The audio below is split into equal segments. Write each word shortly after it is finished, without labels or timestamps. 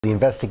The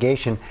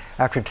investigation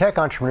after tech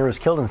entrepreneur was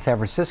killed in San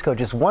Francisco,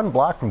 just one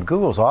block from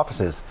Google's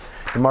offices.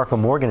 DeMarco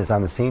Morgan is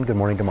on the scene. Good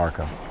morning,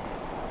 DeMarco.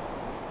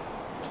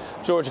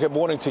 George, good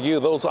morning to you.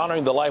 Those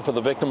honoring the life of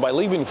the victim by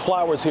leaving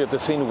flowers here at the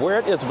scene where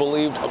it is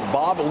believed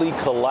Bob Lee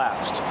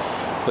collapsed.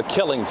 The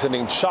killing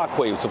sending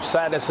shockwaves of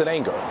sadness and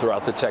anger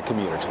throughout the tech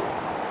community.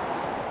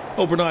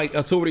 Overnight,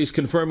 authorities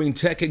confirming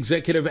tech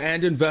executive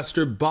and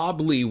investor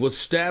Bob Lee was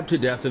stabbed to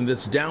death in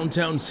this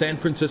downtown San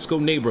Francisco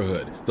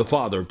neighborhood. The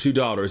father of two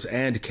daughters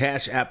and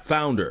Cash App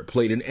founder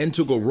played an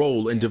integral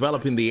role in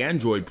developing the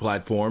Android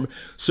platform,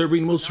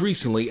 serving most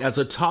recently as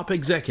a top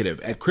executive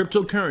at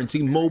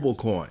cryptocurrency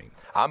MobileCoin.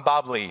 I'm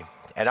Bob Lee,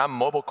 and I'm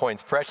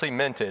MobileCoin's freshly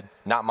minted,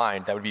 not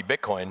mine, that would be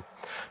Bitcoin,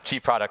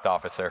 Chief Product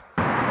Officer.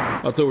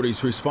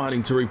 Authorities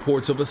responding to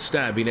reports of a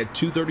stabbing at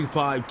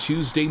 2:35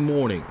 Tuesday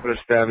morning. A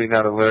stabbing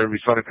out of alert,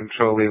 responding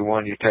control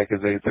A1, your tech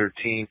is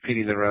A13,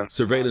 PD's around.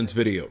 Surveillance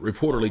video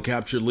reportedly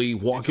captured Lee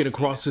walking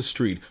across the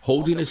street,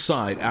 holding his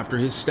side after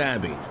his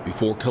stabbing,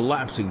 before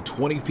collapsing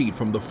 20 feet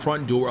from the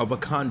front door of a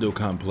condo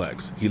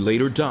complex. He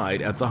later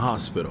died at the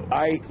hospital.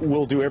 I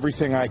will do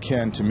everything I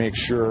can to make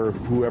sure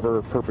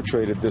whoever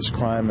perpetrated this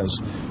crime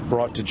is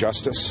brought to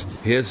justice.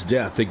 His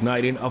death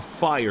igniting a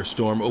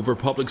firestorm over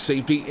public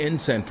safety in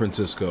San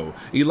Francisco.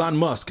 Elon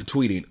Musk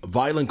tweeting,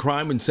 "Violent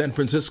crime in San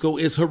Francisco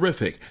is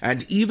horrific,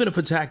 and even if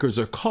attackers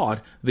are caught,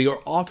 they are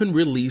often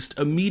released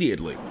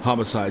immediately."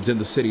 Homicides in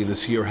the city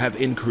this year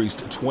have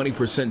increased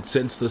 20%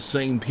 since the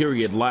same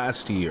period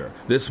last year.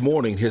 This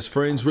morning, his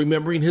friends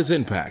remembering his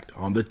impact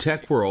on the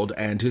tech world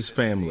and his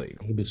family.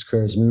 He was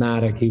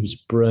charismatic, he was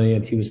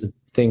brilliant, he was a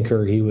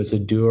thinker, he was a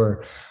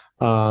doer.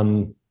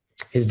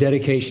 His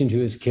dedication to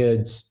his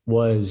kids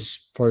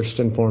was first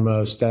and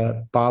foremost.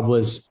 Bob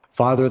was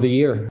Father of the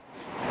Year.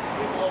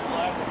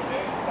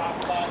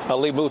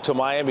 Lee moved to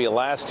Miami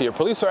last year.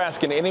 Police are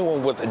asking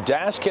anyone with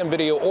dash cam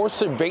video or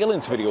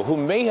surveillance video who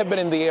may have been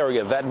in the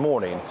area that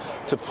morning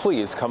to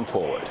please come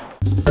forward.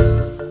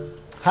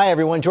 Hi,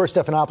 everyone. George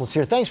Stephanopoulos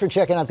here. Thanks for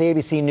checking out the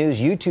ABC News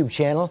YouTube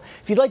channel.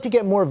 If you'd like to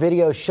get more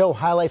videos, show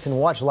highlights, and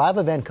watch live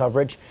event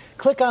coverage,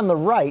 click on the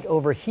right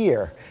over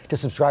here to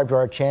subscribe to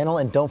our channel.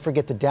 And don't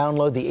forget to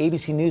download the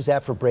ABC News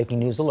app for breaking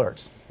news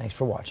alerts. Thanks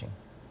for watching.